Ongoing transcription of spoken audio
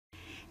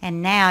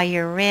And now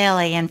you're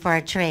really in for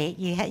a treat.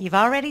 You've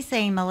already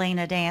seen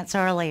Melina dance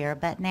earlier,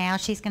 but now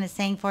she's going to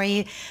sing for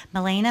you.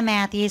 Melina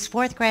Matthews,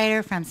 fourth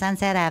grader from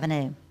Sunset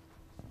Avenue.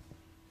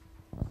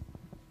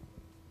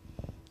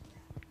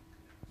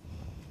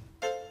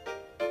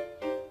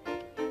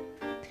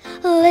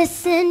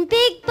 Listen,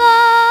 big boy,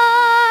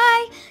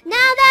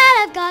 now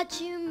that I've got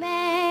you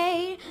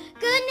made,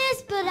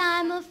 goodness, but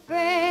I'm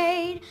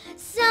afraid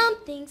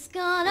something's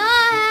gonna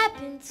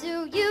happen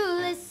to you.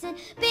 Listen,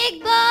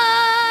 big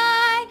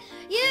boy,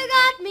 you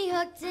got me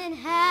hooked, and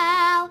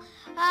how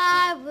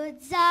I would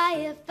die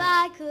if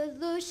I could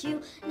lose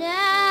you now.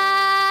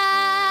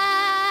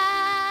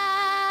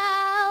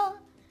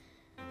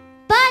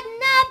 Button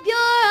up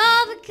your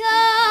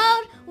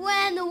overcoat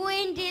when the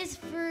wind is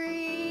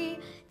free.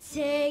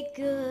 Take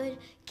good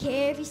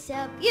care of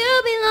yourself,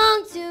 you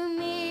belong to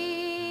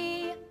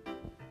me.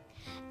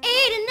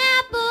 Eat an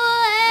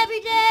apple every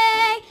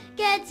day,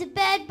 get to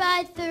bed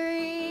by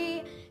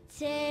 3.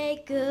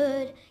 Take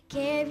good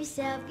care of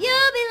yourself,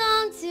 you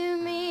belong to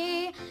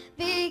me.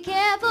 Be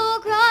careful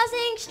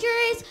crossing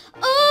streets,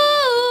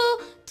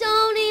 ooh,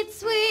 don't eat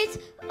sweets,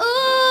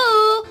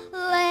 ooh,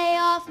 lay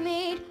off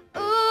meat,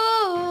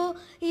 ooh,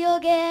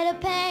 you'll get a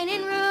pain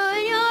and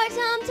ruin your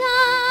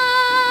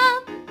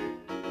tum-tum.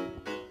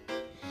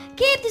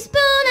 Keep the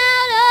spoon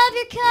out of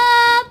your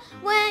cup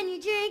when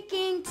you're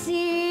drinking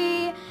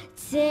tea.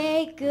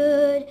 Take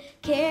good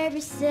care of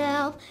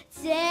yourself.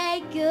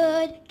 Take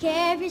good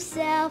care of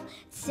yourself.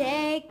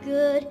 Take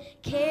good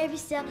care of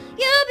yourself.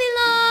 You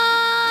belong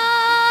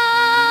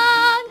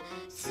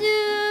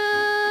to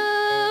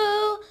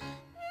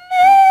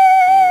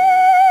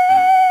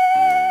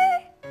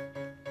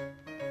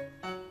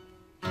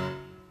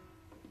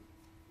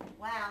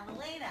Wow,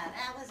 Melina,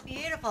 that was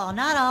beautiful.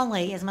 Not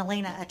only is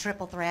Melina a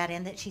triple threat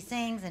in that she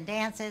sings and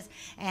dances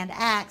and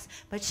acts,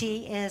 but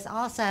she is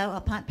also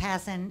a punt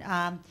passing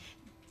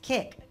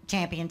kick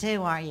champion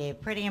too, aren't you?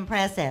 Pretty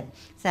impressive.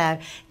 So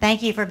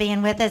thank you for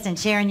being with us and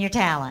sharing your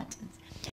talent.